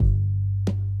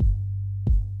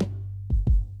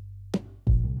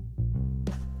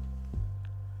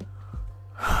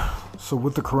So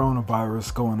with the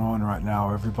coronavirus going on right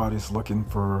now, everybody's looking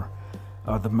for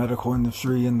the medical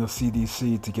industry and the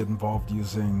CDC to get involved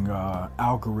using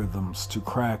algorithms to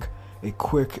crack a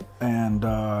quick and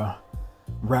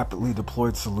rapidly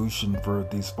deployed solution for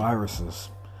these viruses.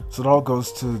 So it all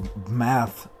goes to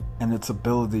math and its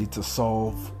ability to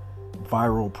solve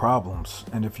viral problems.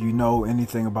 And if you know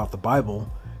anything about the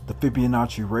Bible, the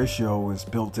Fibonacci ratio is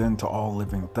built into all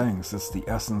living things. It's the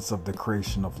essence of the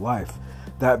creation of life.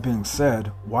 That being said,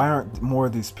 why aren't more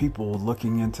of these people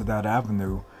looking into that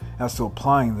avenue as to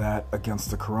applying that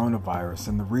against the coronavirus?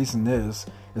 And the reason is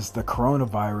the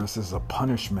coronavirus is a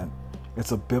punishment.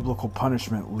 It's a biblical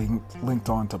punishment linked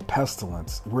on to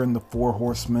pestilence. We're in the 4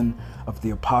 horsemen of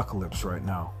the apocalypse right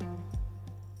now.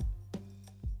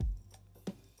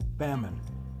 Famine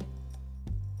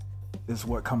is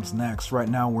what comes next. Right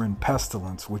now we're in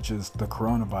pestilence, which is the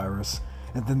coronavirus,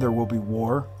 and then there will be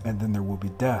war, and then there will be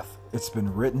death. It's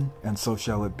been written, and so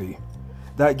shall it be.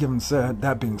 That being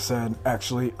said,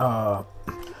 actually, I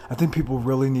think people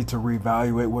really need to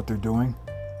reevaluate what they're doing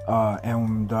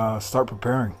and start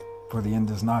preparing, for the end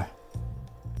is nigh.